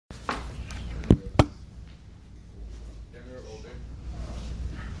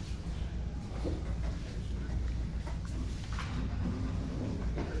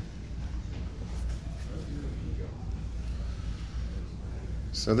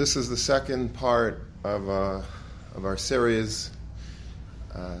So this is the second part of our series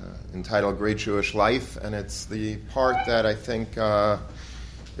entitled Great Jewish Life, and it's the part that I think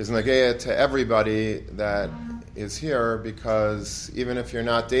is nageya to everybody that is here, because even if you're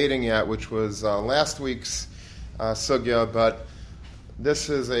not dating yet, which was last week's sugya, but this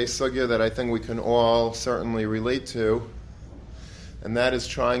is a sugya that I think we can all certainly relate to, and that is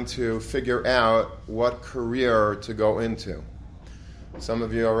trying to figure out what career to go into. Some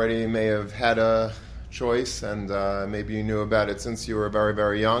of you already may have had a choice, and maybe you knew about it since you were very,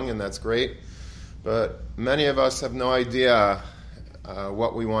 very young, and that's great. But many of us have no idea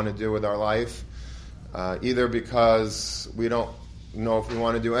what we want to do with our life, either because we don't know if we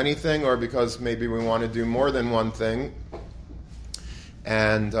want to do anything, or because maybe we want to do more than one thing.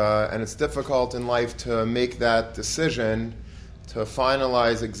 And it's difficult in life to make that decision, to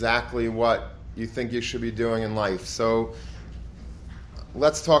finalize exactly what you think you should be doing in life. So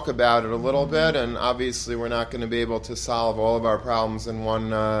let's talk about it a little bit, and obviously we're not going to be able to solve all of our problems in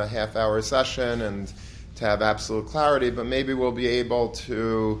one half-hour session and to have absolute clarity, but maybe we'll be able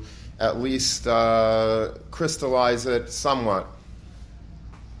to at least crystallize it somewhat.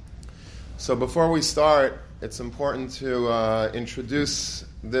 So before we start, it's important to introduce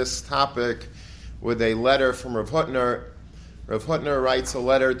this topic with a letter from Rav Hutner. Rav Hutner writes a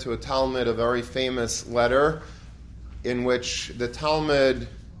letter to a Talmud, a very famous letter, in which the Talmud,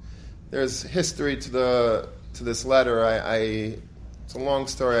 there's history to this letter. It's a long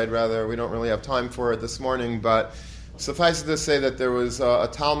story. We don't really have time for it this morning, but suffice it to say that there was a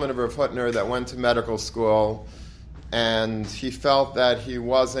Talmud of Rav Hutner that went to medical school, and he felt that he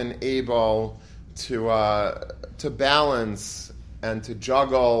wasn't able to balance and to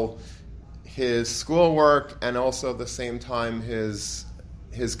juggle his schoolwork and also at the same time his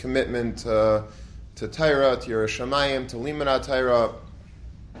commitment to Torah, to Yiras Shamayim, to Limud Torah,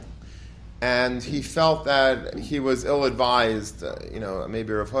 and he felt that he was ill-advised.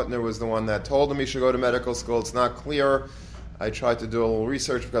 Maybe Rav Hutner was the one that told him he should go to medical school. It's not clear. I tried to do a little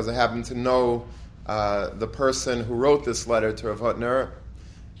research because I happen to know the person who wrote this letter to Rav Hutner.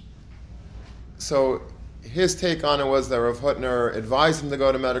 So his take on it was that Rav Hutner advised him to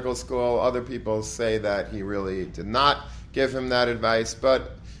go to medical school. Other people say that he really did not give him that advice,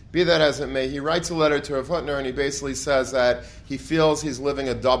 but be that as it may, he writes a letter to Rav Hutner, and he basically says that he feels he's living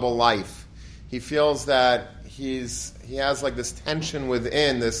a double life. He feels that he has like this tension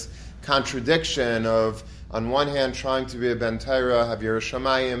within, this contradiction of, on one hand, trying to be a Ben Torah, have Yiras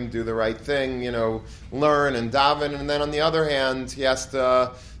Shamayim, do the right thing, learn and daven, and then on the other hand, he has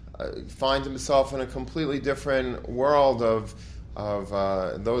to find himself in a completely different world of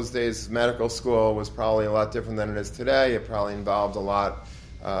those days. Medical school was probably a lot different than it is today. It probably involved a lot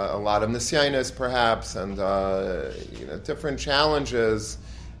of nisyanis perhaps, and different challenges,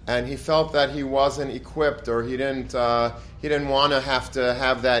 and he felt that he wasn't equipped, or he didn't want to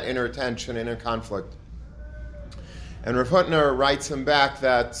have that inner tension, inner conflict. And Rav Hutner writes him back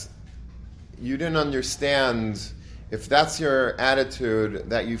that you didn't understand. If that's your attitude,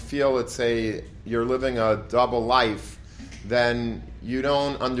 that you feel you're living a double life, then you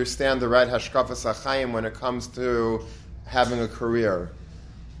don't understand the right hashkafas hachayim when it comes to having a career.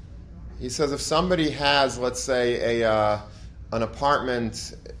 He says if somebody has, let's say, an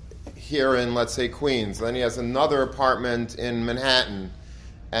apartment here in, let's say, Queens, then he has another apartment in Manhattan,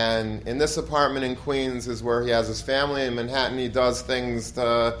 and in this apartment in Queens is where he has his family. In Manhattan, he does things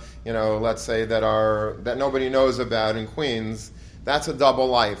to, let's say, that nobody knows about in Queens. That's a double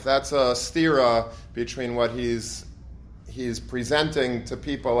life. That's a stira between what he's presenting to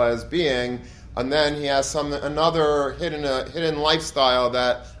people as being, and then he has another hidden lifestyle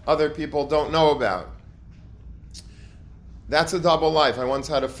that other people don't know about. That's a double life. I once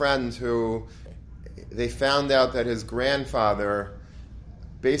had a friend who, they found out that his grandfather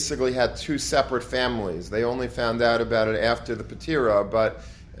basically had two separate families. They only found out about it after the Patira, but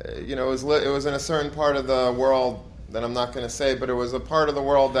it was in a certain part of the world that I'm not going to say, but it was a part of the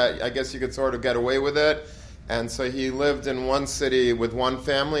world that I guess you could sort of get away with it. And so he lived in one city with one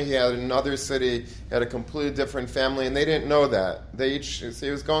family. He had another city, he had a completely different family, and they didn't know that. He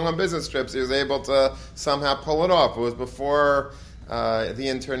was going on business trips. He was able to somehow pull it off. It was before the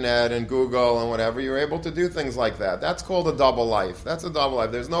internet and Google and whatever. You were able to do things like that. That's called a double life. That's a double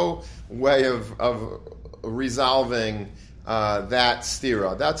life. There's no way of resolving that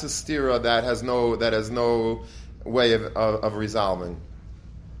stira. That's a stira that has no way of resolving.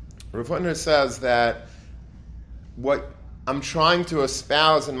 Rav Hutner says that what I'm trying to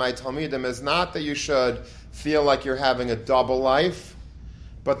espouse in my Talmidim is not that you should feel like you're having a double life,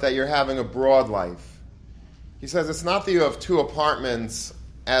 but that you're having a broad life. He says it's not that you have two apartments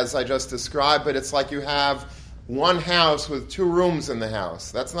as I just described, but it's like you have one house with two rooms in the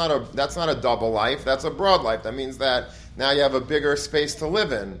house. That's not a double life. That's a broad life. That means that now you have a bigger space to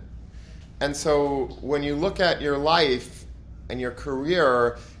live in. And so when you look at your life and your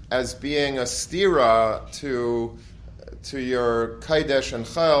career as being a stira to your Kaidesh and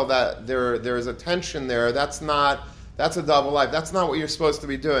Chayil, that there is a tension there, that's a double life. That's not what you're supposed to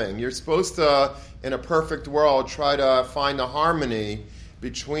be doing. You're supposed to, in a perfect world, try to find a harmony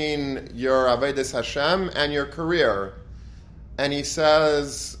between your Avodas Hashem and your career. And he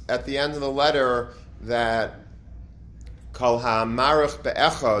says at the end of the letter that Kol ha'marich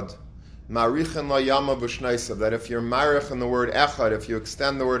be'echad marichin lo yama b'shneisav, that if you're marich in the word echad, if you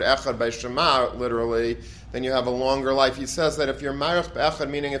extend the word echad by Shema, literally, then you have a longer life. He says that if you're marich be'echad,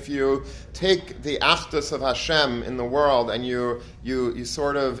 meaning if you take the achdus of Hashem in the world and you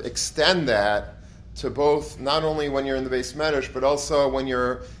sort of extend that to both, not only when you're in the Beis Medrash, but also when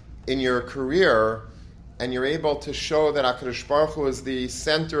you're in your career, and you're able to show that HaKadosh Baruch Hu is the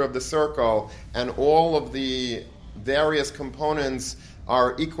center of the circle, and all of the various components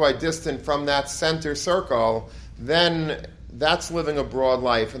are equidistant from that center circle, then that's living a broad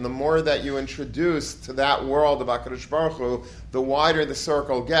life. And the more that you introduce to that world of HaKadosh Baruch Hu, the wider the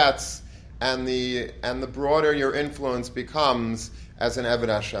circle gets, and the broader your influence becomes as an Eved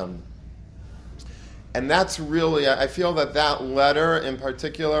Hashem. And that's really, I feel that letter in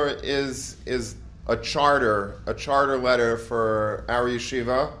particular is a charter letter for our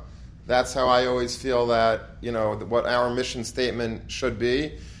yeshiva. That's how I always feel that, what our mission statement should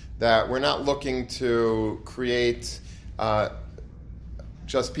be, that we're not looking to create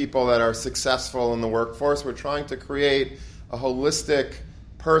just people that are successful in the workforce. We're trying to create a holistic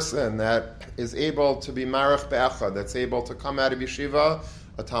person that is able to be marich be'echad, that's able to come out of yeshiva,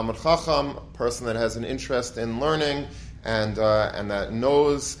 a Talmud Chacham, a person that has an interest in learning, and that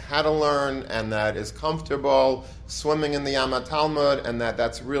knows how to learn, and that is comfortable swimming in the Yam HaTalmud, and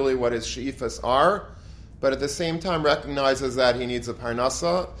that's really what his she'ifas are, but at the same time recognizes that he needs a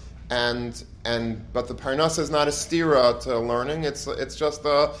parnasa, but the parnasa is not a stira to learning. It's just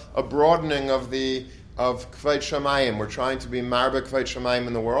a broadening of Kvod Shamayim. We're trying to be marbe Kvod Shamayim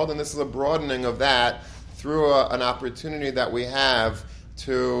in the world, and this is a broadening of that through an opportunity that we have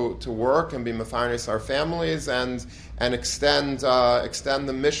to work and be mefarnes our families and extend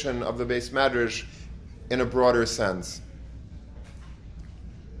the mission of the Beis Medrash in a broader sense.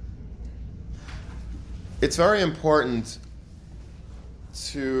 It's very important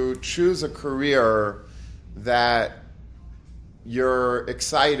to choose a career that you're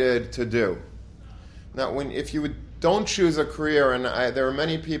excited to do. Now, if you don't choose a career, and there are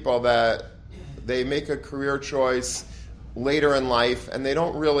many people that they make a career choice later in life, and they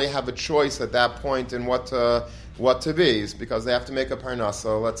don't really have a choice at that point in what to be, because they have to make a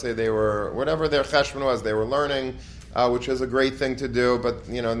parnasa. Let's say they were, whatever their cheshbon was, they were learning, which is a great thing to do, but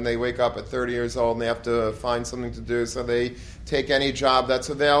and they wake up at 30 years old and they have to find something to do, so they take any job that's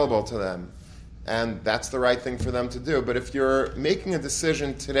available to them. And that's the right thing for them to do. But if you're making a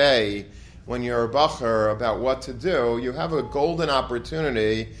decision today, when you're a bacher, about what to do, you have a golden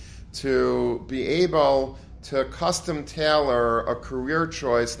opportunity to be able to custom tailor a career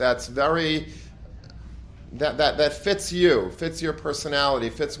choice that's very that fits you, fits your personality,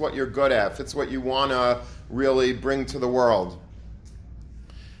 fits what you're good at, fits what you want to really bring to the world.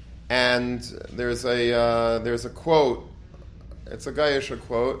 And there's a quote. It's a Gaisha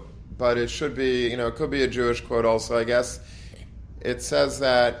quote, but it should be, it could be a Jewish quote also, I guess. It says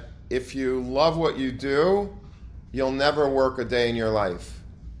that if you love what you do, you'll never work a day in your life.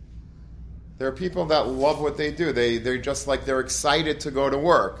 There are people that love what they do. They're just like, they're excited to go to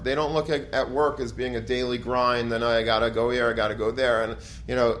work. They don't look at work as being a daily grind, and I got to go here, I got to go there. And,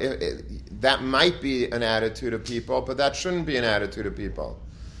 that might be an attitude of people, but that shouldn't be an attitude of people.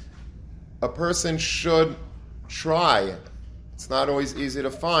 A person should try. It's not always easy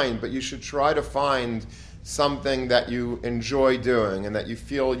to find, but you should try to find something that you enjoy doing and that you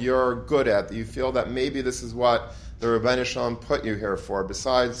feel you're good at, that you feel that maybe this is what the Rebbeinu Shalom put you here for.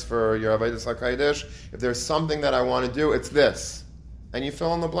 Besides for your Avodas HaKodesh, if there's something that I want to do, it's this. And you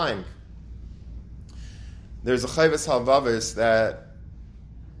fill in the blank. There's a Chovos HaLevavos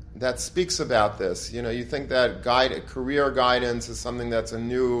that speaks about this. You think that career guidance is something that's a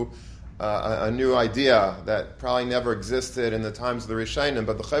new idea that probably never existed in the times of the Rishonim,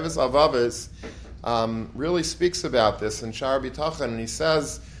 but the Chovos HaLevavos really speaks about this in Sha'ar B'tachon, and he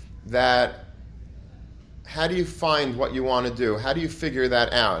says that how do you find what you want to do? How do you figure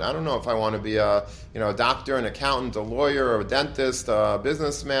that out? I don't know if I want to be a doctor, an accountant, a lawyer, or a dentist, a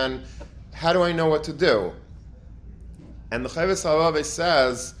businessman. How do I know what to do? And the Chovos HaLevavos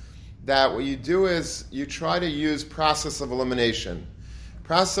says that what you do is you try to use process of elimination.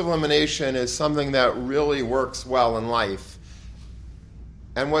 Process of elimination is something that really works well in life.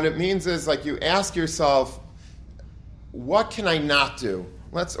 And what it means is, like, you ask yourself, what can I not do?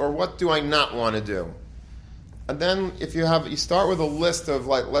 Or what do I not want to do? And then if you start with a list of,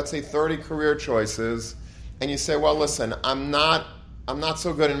 like, let's say 30 career choices, and you say, well, listen, I'm not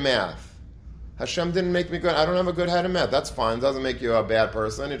so good in math. Hashem didn't make me good. I don't have a good head in math. That's fine. It doesn't make you a bad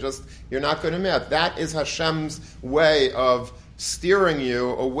person. You're not good in math. That is Hashem's way of steering you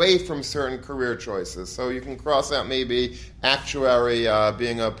away from certain career choices. So you can cross out maybe actuary,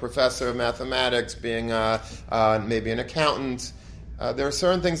 being a professor of mathematics, being maybe an accountant. There are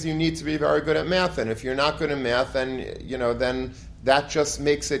certain things you need to be very good at math, and if you're not good in math, then that just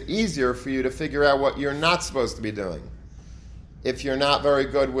makes it easier for you to figure out what you're not supposed to be doing. If you're not very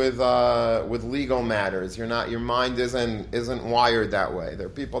good with legal matters, your mind isn't wired that way. There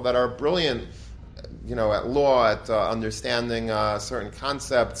are people that are brilliant, at law, at understanding certain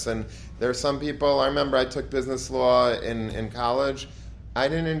concepts, and there are some people. I remember I took business law in college. I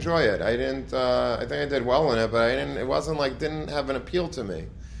didn't enjoy it. I think I did well in it, but it wasn't didn't have an appeal to me.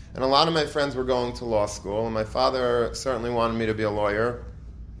 And a lot of my friends were going to law school, and my father certainly wanted me to be a lawyer.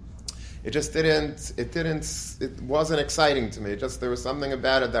 It just it wasn't exciting to me. There was something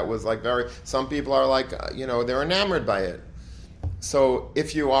about it that was some people are they're enamored by it. So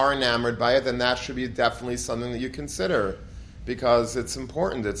if you are enamored by it, then that should be definitely something that you consider, because it's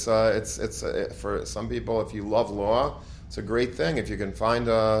important. It's for some people, if you love law, it's a great thing. If you can find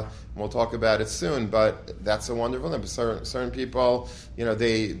we'll talk about it soon, but that's a wonderful thing. Certain people,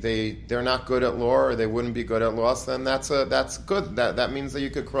 they're not good at law, or they wouldn't be good at law, so then that's good. That means that you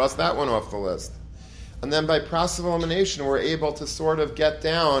could cross that one off the list. And then by process of elimination, we're able to sort of get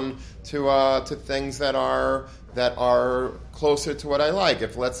down to things that are closer to what I like.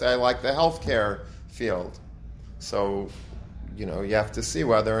 If, let's say, I like the healthcare field, so you have to see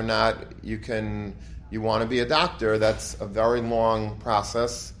whether or not you want to be a doctor. That's a very long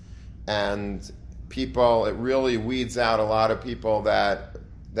process, and it really weeds out a lot of people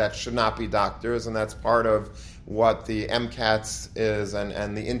that should not be doctors, and that's part of what the MCATs is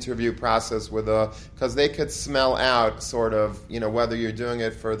and the interview process because they could smell out sort of, whether you're doing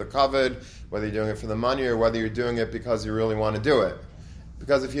it for the kavod, whether you're doing it for the money, or whether you're doing it because you really want to do it.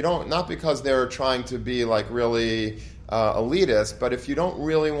 Because if you don't, not because they're trying to be really elitist, but if you don't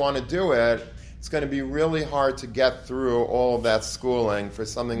really want to do it, it's going to be really hard to get through all of that schooling for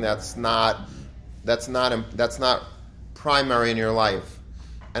something that's not primary in your life.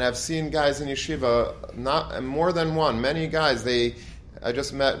 And I've seen guys in yeshiva, not more than one, many guys. I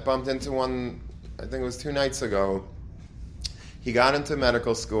just bumped into one. I think it was 2 nights ago. He got into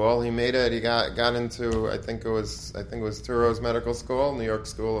medical school. He made it. He got into I think it was Turo's Medical School, New York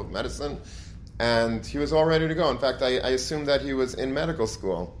School of Medicine, and he was all ready to go. In fact, I assumed that he was in medical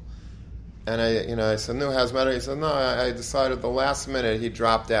school. And I said, no, how's medical? He said, no, I decided the last minute he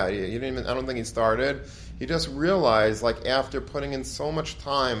dropped out. He didn't even. I don't think he started. He just realized, after putting in so much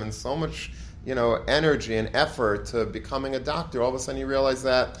time and so much, energy and effort to becoming a doctor, all of a sudden he realized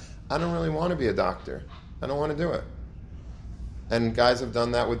that I don't really want to be a doctor. I don't want to do it. And guys have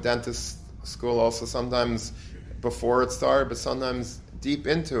done that with dentist school also, sometimes before it started, but sometimes deep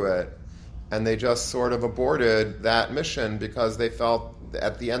into it. And they just sort of aborted that mission because they felt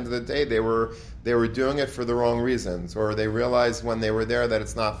at the end of the day they were doing it for the wrong reasons, or they realized when they were there that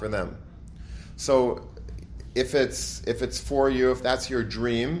it's not for them. So if it's for you, if that's your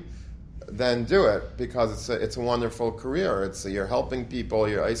dream, then do it, because it's a wonderful career. You're helping people.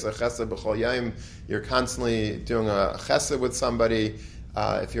 You're constantly doing a chesed with somebody.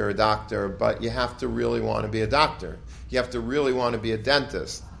 If you're a doctor, but you have to really want to be a doctor. You have to really want to be a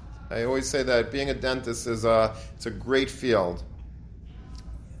dentist. I always say that being a dentist it's a great field.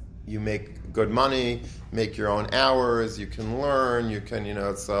 You make good money, make your own hours, you can learn, you can you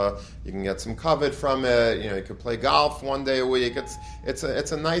can get some kavod from it, you can play golf one day a week. It's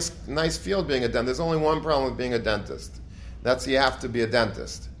a nice field being a dentist. There's only one problem with being a dentist. That's you have to be a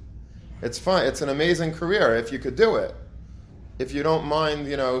dentist. It's fun. It's an amazing career if you could do it. If you don't mind,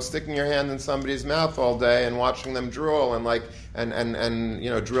 sticking your hand in somebody's mouth all day and watching them drool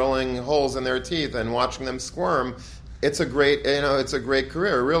and drilling holes in their teeth and watching them squirm, it's a great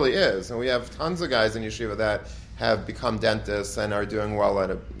career. It really is. And we have tons of guys in yeshiva that have become dentists and are doing well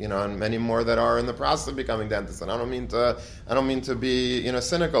at it, and many more that are in the process of becoming dentists. And I don't mean to be,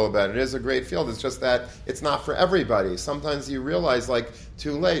 cynical about it. It is a great field. It's just that it's not for everybody. Sometimes you realize,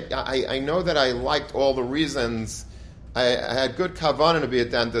 too late. I know that I liked all the reasons I had good kavanah to be a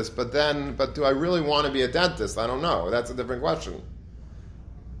dentist, but do I really want to be a dentist? I don't know. That's a different question.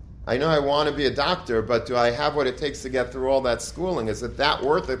 I know I want to be a doctor, but do I have what it takes to get through all that schooling? Is it that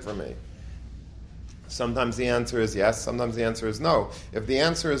worth it for me? Sometimes the answer is yes, sometimes the answer is no. If the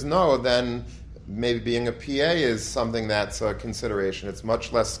answer is no, then maybe being a PA is something that's a consideration. It's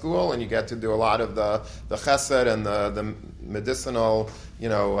much less school, and you get to do a lot of the chesed and the medicinal,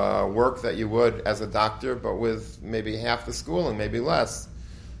 work that you would as a doctor, but with maybe half the schooling, maybe less.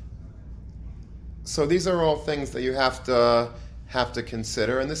 So these are all things that you have to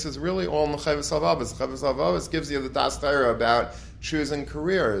consider, and this is really all in the Chovos HaLevavos. The Chovos HaLevavos gives you the Das Torah about choosing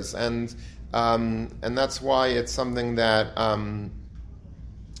careers, and that's why it's something that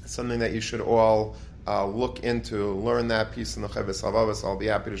you should all look into. Learn that piece in the Chovos HaLevavos. I'll be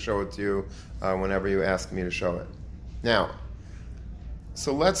happy to show it to you whenever you ask me to show it. Now,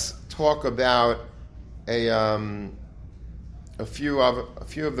 so let's talk about a few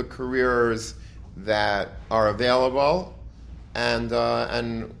of the careers that are available,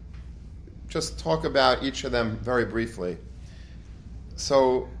 and just talk about each of them very briefly.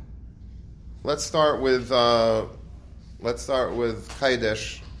 So let's start with Kodesh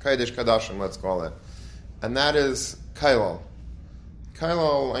Kadashim, let's call it, and that is Kailal.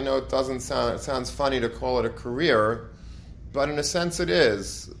 Kailal, I know it sounds funny to call it a career, but in a sense it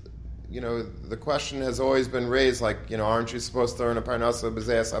is. The question has always been raised, aren't you supposed to earn a parnasa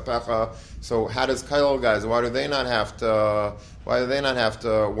b'zeis apecha? So how does Kailal guys? Why do they not have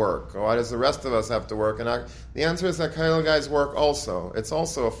to work? Why does the rest of us have to work? And the answer is that Kailal guys work also. It's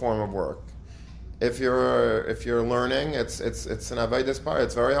also a form of work. If you're learning, it's an avodas part.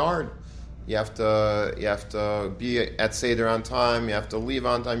 It's very hard. You have to be at Seder on time. You have to leave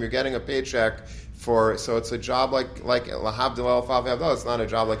on time. You're getting a paycheck so it's a job like lahavdil el favavdil. It's not a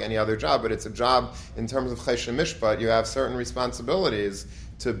job like any other job, but it's a job in terms of chesed mishpat. You have certain responsibilities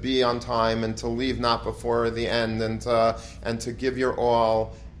to be on time and to leave not before the end, and to give your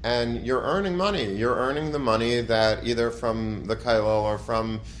all. And you're earning money. You're earning the money that either from the kailal or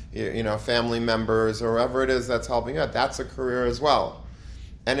from family members or whoever it is that's helping you out. That's a career as well,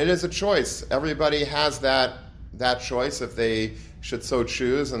 and it is a choice. Everybody has that choice if they should so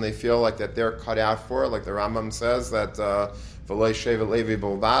choose, and they feel like that they're cut out for it. Like the Rambam says that v'lo shevet Levi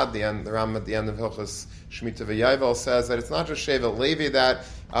b'lvad. The Rambam at the end of Hilchos Shemitah v'Yovel says that it's not just shevet Levi that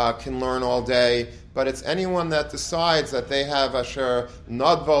can learn all day, but it's anyone that decides that they have asher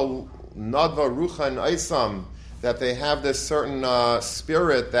nadva ruchan oisam, that they have this certain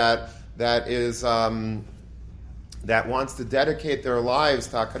spirit that is that wants to dedicate their lives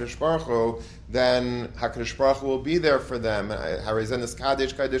to HaKadosh Baruch Hu, then HaKadosh Baruch Hu will be there for them. Harizenis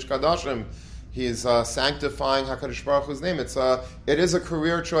Kadesh Kadashim. He's sanctifying HaKadosh Baruch Hu's name. It is a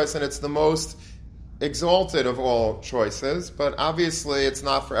career choice, and it's the most exalted of all choices. But obviously, it's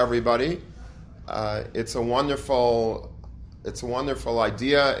not for everybody. It's a wonderful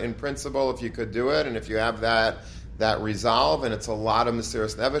idea in principle if you could do it, and if you have that resolve. And it's a lot of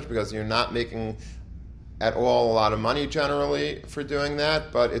Mesiras Nefesh because you're not making at all a lot of money generally for doing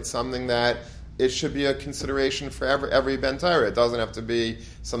that, but it's something that it should be a consideration for every Ben Torah. It doesn't have to be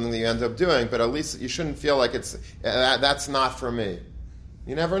something that you end up doing, but at least you shouldn't feel like that's not for me.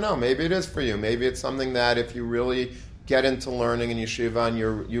 You never know. Maybe it is for you. Maybe it's something that if you really get into learning in yeshiva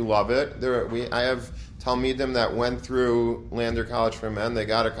and you love it. I have Talmidim that went through Lander College for Men. They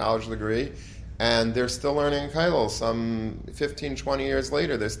got a college degree, and they're still learning Kailal. Some 15, 20 years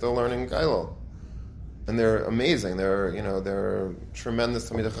later, they're still learning Kailal. And they're amazing. They're tremendous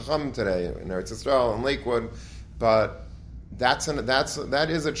Talmidei Chacham today in Eretz Yisrael and Lakewood. But that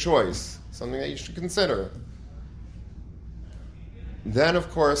is a choice, something that you should consider. Then, of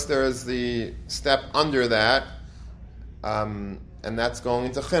course, there is the step under that, and that's going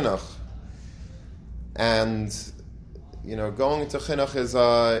into chinuch. And going into chinuch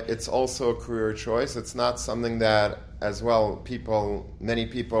it's also a career choice. It's not something that, as well, many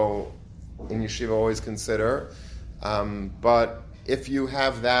people in yeshiva always consider, but if you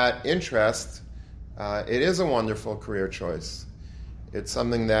have that interest, it is a wonderful career choice. It's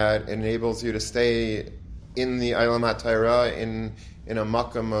something that enables you to stay in the Eilam HaTorah, in a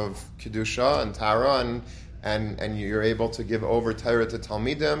makam of kedusha and tara, and you're able to give over Torah to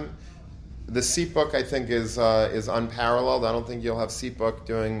Talmidim. The sipuk, I think, is unparalleled. I don't think you'll have sipuk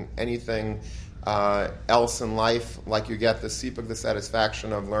doing anything else in life like you get the sipuk, the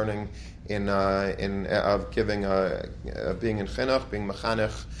satisfaction of learning of giving being in chinuch, being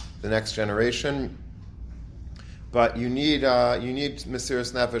mechanech the next generation. But you need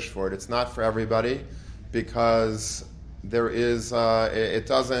Mesiras Nefesh for it. It's not for everybody because there is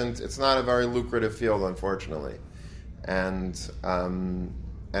it's not a very lucrative field, unfortunately. And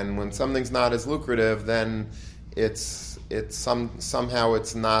when something's not as lucrative, then somehow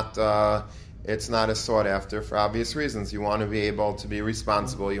it's not as sought after for obvious reasons. You want to be able to be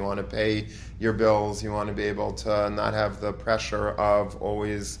responsible. You want to pay your bills. You want to be able to not have the pressure of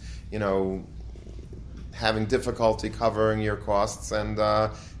always, having difficulty covering your costs. And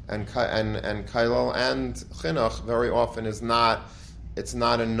kailal and chinuch very often is not. It's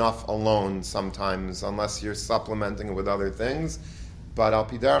not enough alone sometimes, unless you're supplementing it with other things. But al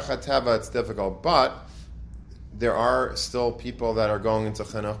pi derech hateva, it's difficult. But there are still people that are going into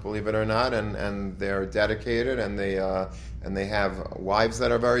chinuch, believe it or not, and they're dedicated, and they have wives that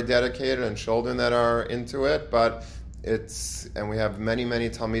are very dedicated and children that are into it. But and we have many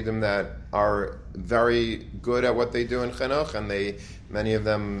talmidim that are very good at what they do in chinuch, and many of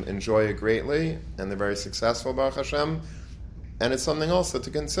them enjoy it greatly, and they're very successful, Baruch Hashem. And it's something also to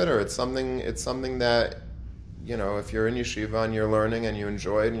consider. It's something that, if you're in yeshiva and you're learning and you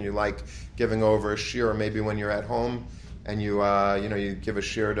enjoy it and you like giving over a shir, or maybe when you're at home and you give a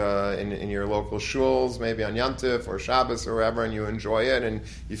shir in your local shuls, maybe on Yantif or Shabbos or wherever, and you enjoy it and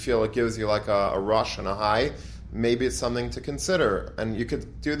you feel it gives you like a rush and a high, maybe it's something to consider. And you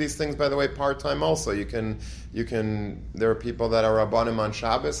could do these things, by the way, part-time also. You can. There are people that are rabbanim on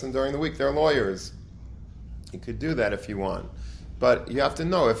Shabbos, and during the week they're lawyers. You could do that if you want. But you have to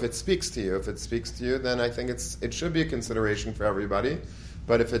know if it speaks to you. If it speaks to you, then I think it should be a consideration for everybody.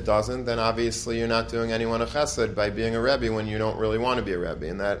 But if it doesn't, then obviously you're not doing anyone a chesed by being a rebbe when you don't really want to be a rebbe.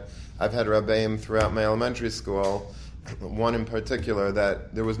 And that I've had rebbeim throughout my elementary school, one in particular,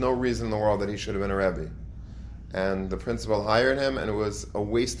 that there was no reason in the world that he should have been a rebbe. And the principal hired him, and it was a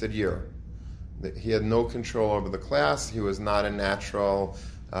wasted year. He had no control over the class. He was not a natural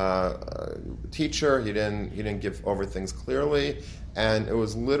teacher. He didn't give over things clearly, and it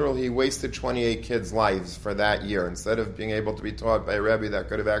was literally he wasted 28 kids' lives for that year. Instead of being able to be taught by a rebbe that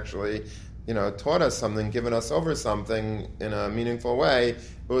could have actually, taught us something, given us over something in a meaningful way,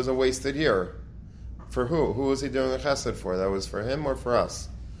 it was a wasted year. For who? Who was he doing a chesed for? That was for him or for us?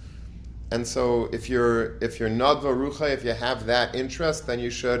 And so if you're nadva rucha, if you have that interest, then you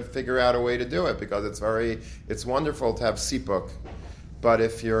should figure out a way to do it, because it's wonderful to have sipuk. But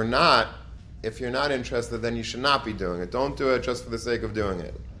if you're not interested, then you should not be doing it. Don't do it just for the sake of doing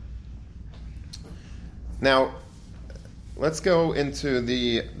it. Now, let's go into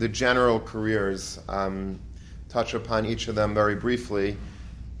the general careers, touch upon each of them very briefly.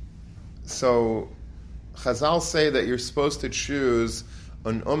 So, Chazal say that you're supposed to choose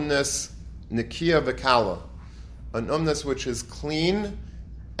an umnis nikia v'kala, an umnis which is clean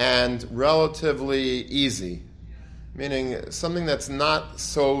and relatively easy. Meaning something that's not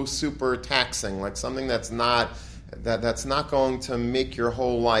so super taxing, like something that's not going to make your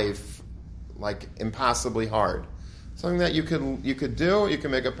whole life like impossibly hard. Something that you could do, you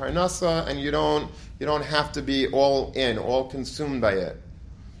can make a parnasa, and you don't have to be all consumed by it.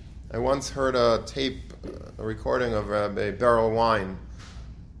 I once heard a recording of Rabbi Beryl Wine.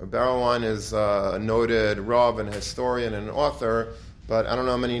 Beryl Wine is a noted Rav and historian and author. But I don't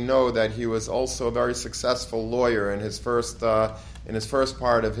know how many know that he was also a very successful lawyer in his first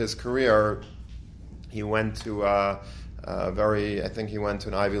part of his career. He went to I think he went to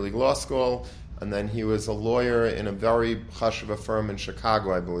an Ivy League law school, and then he was a lawyer in a very chashuva firm in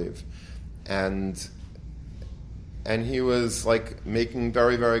Chicago, I believe, and he was like making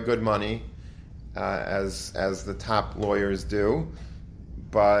very, very good money, as the top lawyers do.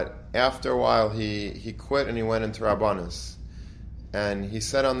 But after a while, he quit and he went into Rabbanis. And he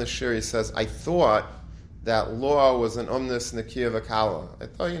said on the shir, he says, I thought that law was an umnis nikia v'kala. I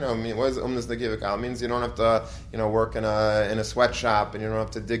thought, what is umnis nikia v'kala? It means you don't have to, work in a sweatshop, and you don't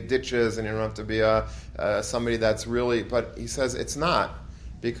have to dig ditches, and you don't have to be somebody that's really. But he says it's not,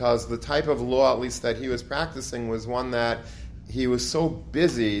 because the type of law, at least that he was practicing, was one that he was so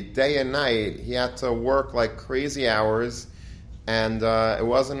busy day and night. He had to work like crazy hours. And it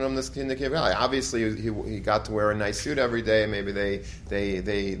wasn't on this Nikia Valley. Obviously, he got to wear a nice suit every day. Maybe they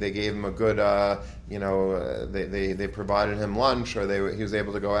gave him a good, they provided him lunch, or he was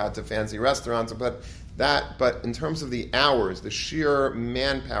able to go out to fancy restaurants. But in terms of the hours, the sheer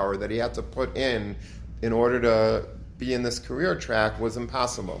manpower that he had to put in order to be in this career track was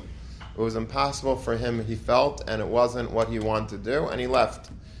impossible. It was impossible for him, he felt, and it wasn't what he wanted to do, and he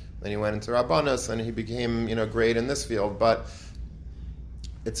left. Then he went into Rabbanos, and he became, great in this field. But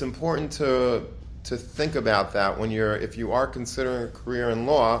it's important to think about that if you are considering a career in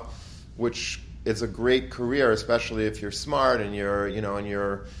law, which is a great career, especially if you're smart and you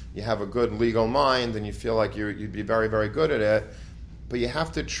have a good legal mind and you feel like you'd be very, very good at it. But you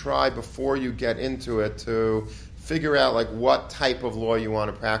have to try before you get into it to figure out like what type of law you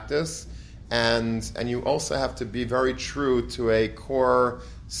want to practice, and you also have to be very true to a core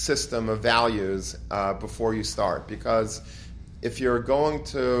system of values before you start, because if you're going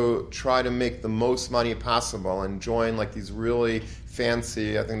to try to make the most money possible and join like these really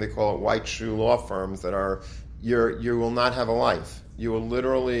fancy, I think they call it white shoe law firms that are, you will not have a life. You will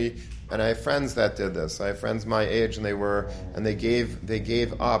literally, and I have friends that did this. I have friends my age, and they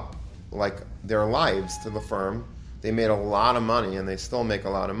gave up like their lives to the firm. They made a lot of money, and they still make a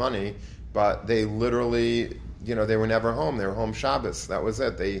lot of money, but they literally, they were never home. They were home Shabbos. That was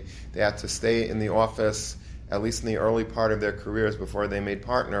it. They had to stay in the office, at least in the early part of their careers before they made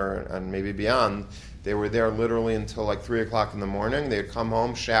partner and maybe beyond. They were there literally until like 3 o'clock in the morning. They'd come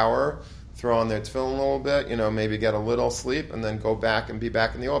home, shower, throw on their tefillin a little bit, maybe get a little sleep, and then go back and be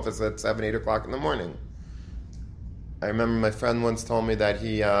back in the office at 7, 8 o'clock in the morning. I remember my friend once told me that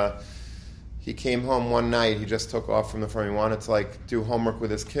he came home one night, he just took off from the firm. He wanted to like do homework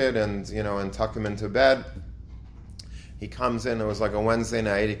with his kid and tuck him into bed. He comes in, it was like a Wednesday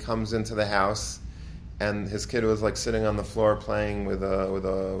night, he comes into the house, and his kid was like sitting on the floor playing with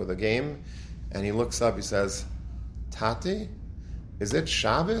a game, and he looks up. He says, "Tati, is it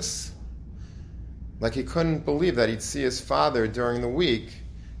Shabbos?" Like he couldn't believe that he'd see his father during the week.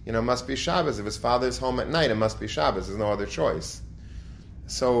 It must be Shabbos. If his father's home at night, it must be Shabbos. There's no other choice.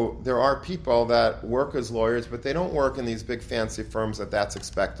 So there are people that work as lawyers, but they don't work in these big fancy firms that's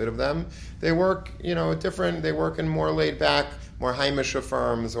expected of them. They work, different. They work in more laid back, more Heimische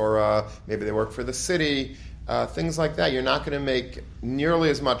firms, or maybe they work for the city, things like that. You're not going to make nearly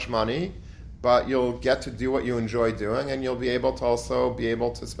as much money, but you'll get to do what you enjoy doing, and you'll be able to also be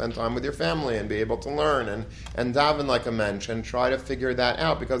able to spend time with your family and be able to learn and daven like a mensch and try to figure that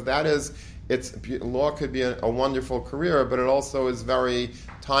out, because law could be a wonderful career, but it also is very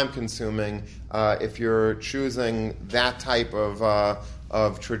time-consuming if you're choosing that type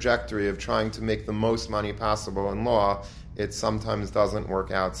of trajectory of trying to make the most money possible in law. It sometimes doesn't work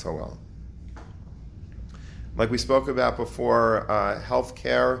out so well. Like we spoke about before,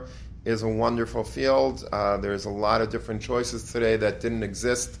 healthcare is a wonderful field. There's a lot of different choices today that didn't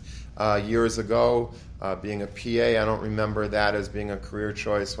exist years ago. Being a PA, I don't remember that as being a career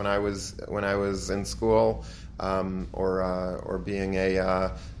choice when I was in school, or being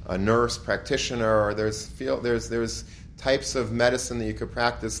a nurse practitioner. Or there's types of medicine that you could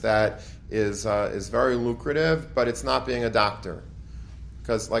practice that is very lucrative, but it's not being a doctor.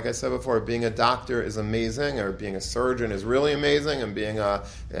 Because, like I said before, being a doctor is amazing, or being a surgeon is really amazing, and being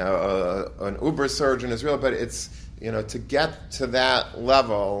an uber surgeon is real. But it's to get to that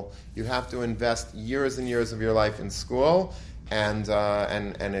level, you have to invest years and years of your life in school, and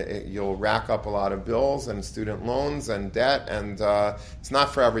you'll rack up a lot of bills and student loans and debt, and it's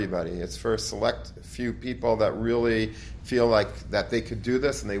not for everybody. It's for a select few people that really feel like that they could do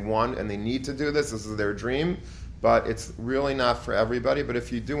this, and they want and they need to do this. This is their dream. But it's really not for everybody. But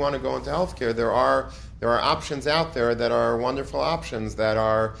if you do want to go into healthcare, there are options out there that are wonderful options that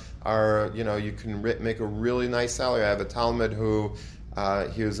are you can make a really nice salary. I have a Talmud who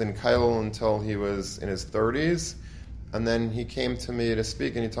he was in Kailul until he was in his 30s, and then he came to me to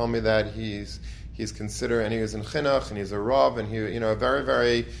speak, and he told me that he's considered, and he was in Chinuch, and he's a Rav, and he a very,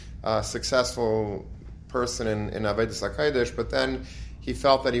 very successful person in Avodas HaKodesh, but then he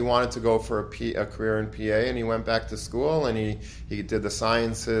felt that he wanted to go for a career in PA, and he went back to school, and he did the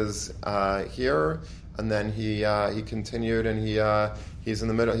sciences here, and then he continued, and he's in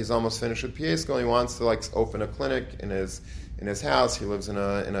the middle. He's almost finished with PA school. He wants to open a clinic in his house. He lives in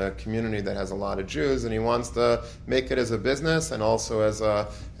a community that has a lot of Jews, and he wants to make it as a business and also as to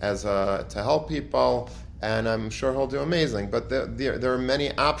help people. And I'm sure he'll do amazing. But there are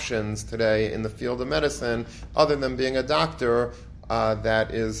many options today in the field of medicine other than being a doctor.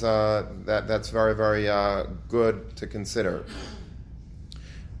 That's very, very good to consider.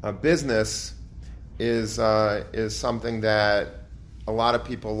 Business is something that a lot of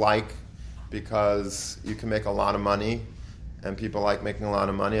people like because you can make a lot of money, and people like making a lot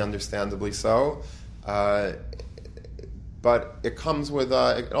of money, understandably so. But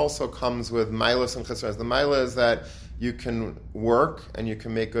it also comes with milas and chesronos. The mila is that you can work and you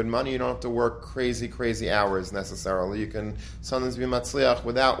can make good money. You don't have to work crazy hours necessarily. You can sometimes be matzliach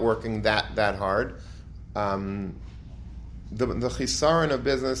without working that hard. The chisaron of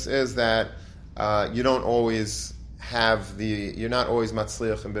business is that you don't always you're not always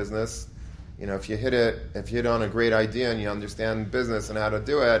matzliach in business. If you hit on a great idea and you understand business and how to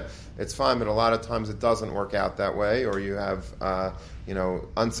do it, it's fine. But a lot of times it doesn't work out that way, or you have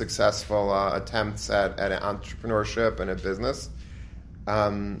unsuccessful attempts at entrepreneurship and at business.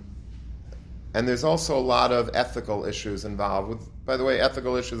 And there's also a lot of ethical issues involved. By the way,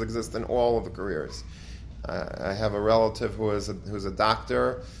 ethical issues exist in all of the careers. I have a relative who's a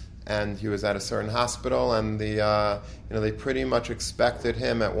doctor, and he was at a certain hospital, and they pretty much expected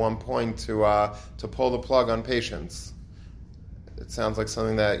him at one point to pull the plug on patients. It sounds like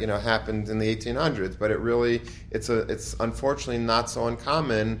something that happened in the 1800s, but it's unfortunately not so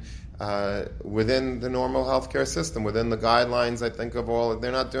uncommon within the normal healthcare system, within the guidelines. I think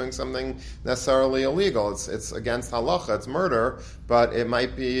they're not doing something necessarily illegal. It's against halacha. It's murder, but it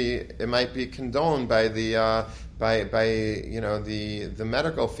might be condoned by the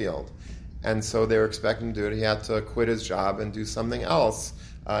medical field, and so they were expecting him to do it. He had to quit his job and do something else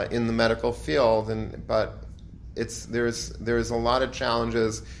in the medical field, but there's a lot of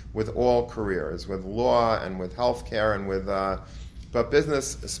challenges with all careers, with law and with healthcare and with. But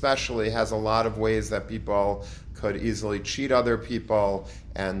business especially has a lot of ways that people could easily cheat other people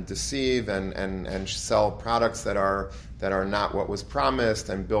and deceive and sell products that are not what was promised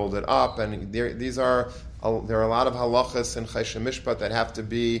and build it up. And there are a lot of halachas in Choshen Mishpat that have to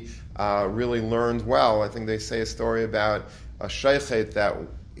be really learned well. I think they say a story about a sheikhet that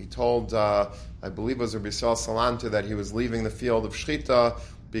he told, I believe it was Rabbi Yisrael Salanter, that he was leaving the field of shchita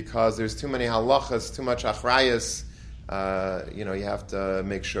because there's too many halachas, too much achrayas. You have to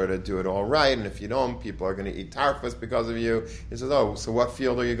make sure to do it all right, and if you don't, people are going to eat tarfas because of you. He says, so what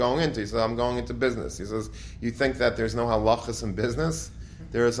field are you going into? He says, I'm going into business. He says, you think that there's no halachas in business?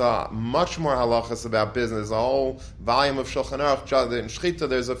 There's much more halachas about business. A whole volume of Shulchan Aruch. In Shchita,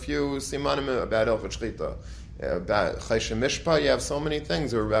 there's a few simanim about Hilchot Shchita. About Choshen Mishpat, you have so many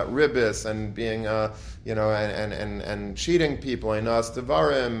things. Or about ribis and being, and cheating people. Einas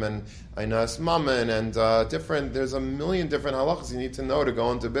devarim and einas mammon and different. There's a million different halachas you need to know to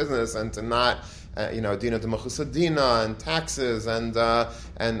go into business and to not, dina de mechusadina and taxes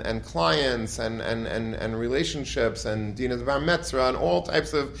and clients and relationships and dina de bar metzra and all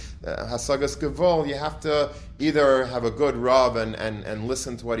types of hasagas gevol. You have to either have a good rav and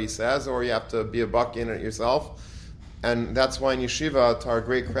listen to what he says, or you have to be a baki in it yourself. And that's why in yeshiva, to our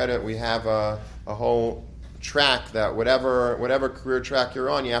great credit, we have a whole track that whatever career track you're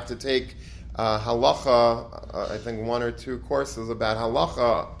on, you have to take halacha, I think 1 or 2 courses about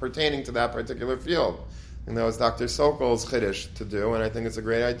halacha pertaining to that particular field. And that was Dr. Sokol's chiddush to do, and I think it's a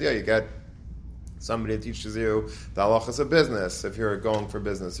great idea. You get somebody that teaches you the halachas of business, if you're going for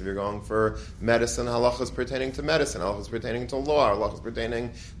business. If you're going for medicine, halachas pertaining to medicine, halachas pertaining to law, halachas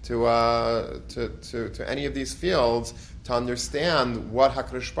pertaining to any of these fields, to understand what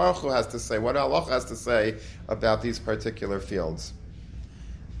HaKadosh Baruch Hu has to say, what halacha has to say about these particular fields.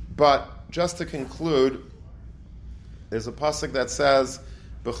 But just to conclude, there's a pasuk that says,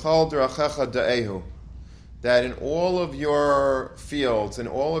 B'chol d'rachecha da'ehu, that in all of your fields, in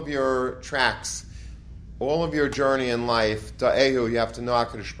all of your tracks, all of your journey in life, da'ehu, you have to know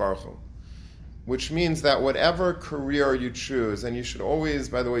HaKadosh Baruch Hu. Which means that whatever career you choose, and you should always,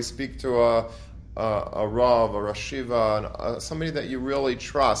 by the way, speak to a rav, a rosh yeshiva, somebody that you really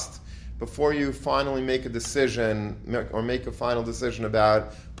trust, before you finally make a decision or make a final decision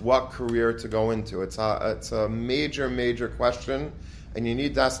about what career to go into. It's a major, major question, and you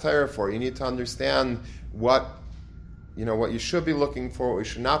need das Torah for it. You need to understand what you should be looking for, what you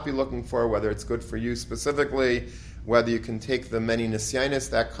should not be looking for, whether it's good for you specifically, whether you can take the many nisyanis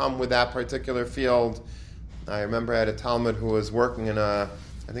that come with that particular field. I remember I had a Talmud who was working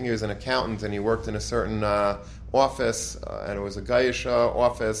I think he was an accountant, and he worked in a certain office, and it was a Gaisha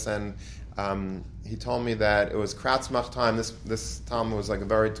office, and he told me that it was Kratzmach time. This Talmud was like a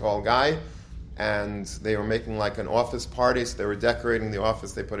very tall guy, and they were making like an office party, so they were decorating the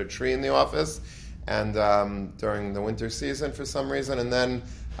office. They put a tree in the office, and during the winter season for some reason, and then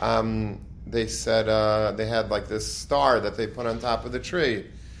they said they had like this star that they put on top of the tree.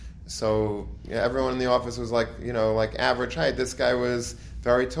 So everyone in the office was like average height. This guy was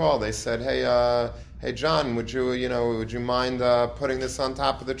very tall. They said, "Hey John, would you mind putting this on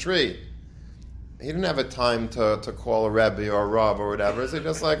top of the tree?" He didn't have a time to call a Rebbe or a Rav or whatever. So he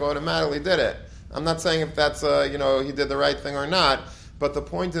just automatically did it. I'm not saying if that's he did the right thing or not, but the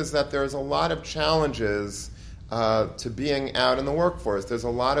point is that there's a lot of challenges to being out in the workforce. There's a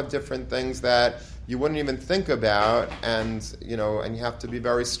lot of different things that you wouldn't even think about, and you have to be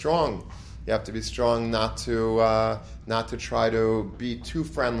very strong. You have to be strong not to try to be too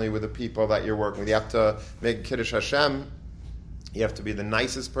friendly with the people that you're working with. You have to make Kiddush Hashem. You have to be the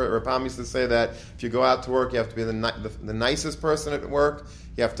nicest person. Rapam used to say that if you go out to work, you have to be the nicest person at work.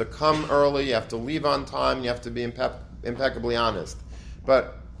 You have to come early. You have to leave on time. You have to be impeccably honest.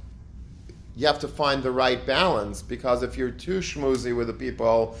 But you have to find the right balance, because if you're too schmoozy with the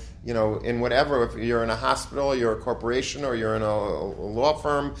people, in whatever, if you're in a hospital, you're a corporation, or you're in a law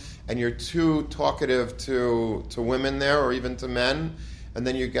firm, and you're too talkative to women there, or even to men, and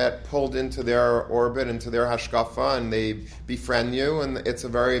then you get pulled into their orbit, into their hashkafa, and they befriend you, and it's a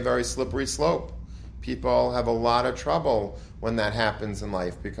very, very slippery slope. People have a lot of trouble when that happens in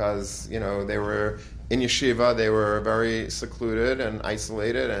life, because, they were in yeshiva, they were very secluded and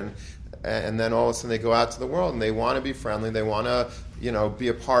isolated, and then all of a sudden they go out to the world and they want to be friendly, they want to, be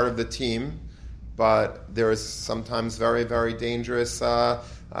a part of the team, but there is sometimes very, very dangerous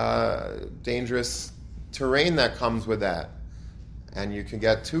terrain that comes with that. And you can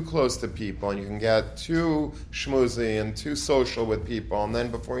get too close to people, and you can get too schmoozy and too social with people, and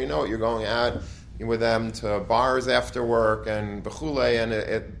then before you know it, you're going out with them to bars after work and bechule,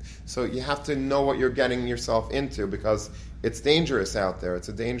 and so you have to know what you're getting yourself into, because it's dangerous out there. It's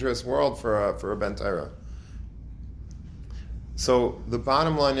a dangerous world for a Ben Torah. So the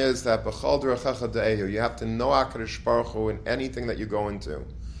bottom line is that b'chol d'rachecha de'ehu, you have to know HaKadosh Baruch Hu in anything that you go into.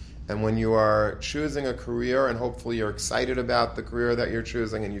 And when you are choosing a career, and hopefully you're excited about the career that you're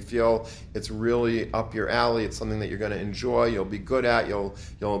choosing, and you feel it's really up your alley, it's something that you're going to enjoy, you'll be good at, you'll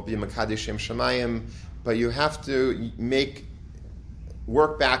be Makadishim Shemayim, but you have to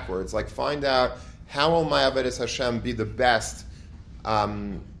work backwards, like find out, how will my Avodas Hashem be the best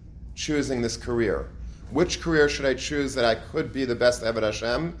choosing this career? Which career should I choose that I could be the best Avodas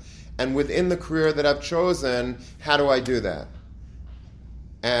Hashem? And within the career that I've chosen, how do I do that?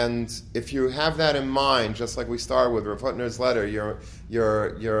 And if you have that in mind, just like we started with Rav Hutner's letter, you're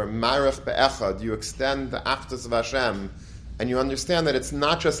marich be'echad, you extend the achdus of Hashem, and you understand that it's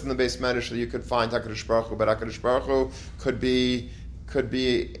not just in the Beis Medrash that you could find HaKadosh Baruch Hu, but HaKadosh Baruch Hu could be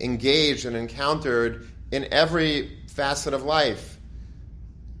engaged and encountered in every facet of life.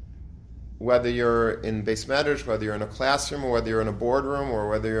 Whether you're in Beis Medrash, whether you're in a classroom, or whether you're in a boardroom, or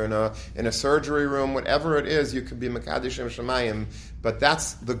whether you're in a surgery room, whatever it is, you could be Makadishim Shemayim, but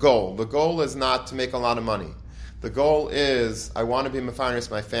that's the goal. The goal is not to make a lot of money. The goal is, I want to be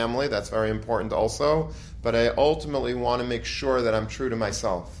mefarnes my family, that's very important also, but I ultimately want to make sure that I'm true to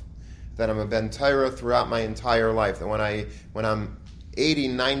myself, that I'm a Ben Torah throughout my entire life, that when I'm 80,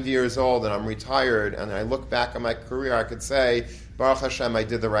 90 years old and I'm retired and I look back on my career, I could say, Baruch Hashem, I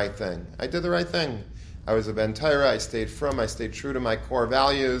did the right thing. I did the right thing. I was a Ben Torah, I stayed true to my core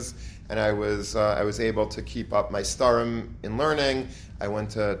values, and I was able to keep up my starim in learning. I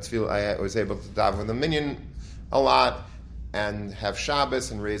went to tefillah, I was able to daven with the minyan a lot, and have Shabbos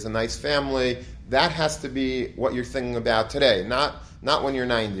and raise a nice family. That has to be what you're thinking about today, not when you're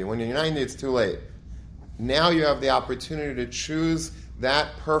 90. When you're 90, it's too late. Now you have the opportunity to choose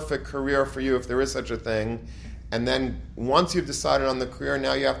that perfect career for you, if there is such a thing. And then once you've decided on the career,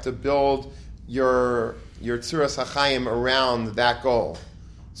 now you have to build your tzuras hachayim around that goal.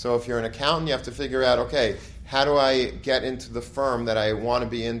 So if you're an accountant, you have to figure out, okay, how do I get into the firm that I want to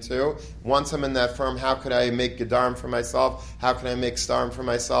be into? Once I'm in that firm, how could I make gedarim for myself? How can I make starim for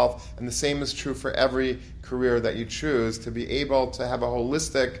myself? And the same is true for every career that you choose, to be able to have a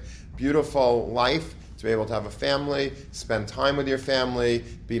holistic, beautiful life, to be able to have a family, spend time with your family,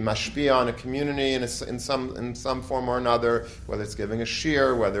 be mashpia on a community in some form or another, whether it's giving a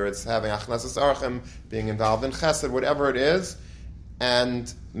shir, whether it's having achnasas archim, being involved in chesed, whatever it is,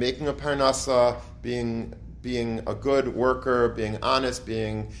 and making a parnasa, being a good worker, being honest,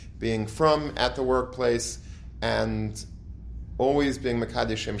 being from at the workplace, and always being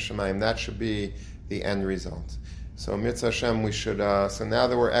Makadishim Shemayim. That should be the end result. So Mitzvah Hashem, we should. So now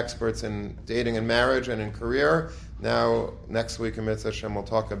that we're experts in dating and marriage and in career, now next week in Mitzvah Hashem we'll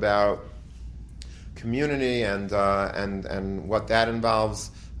talk about community and what that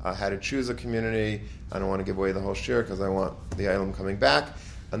involves, how to choose a community. I don't want to give away the whole shir because I want the Eilim coming back,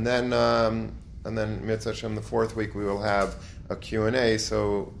 and then Mitzvah Hashem the fourth week we will have a Q&A.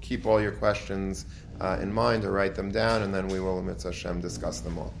 So keep all your questions in mind or write them down, and then we will Mitzvah Hashem discuss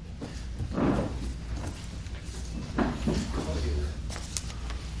them all.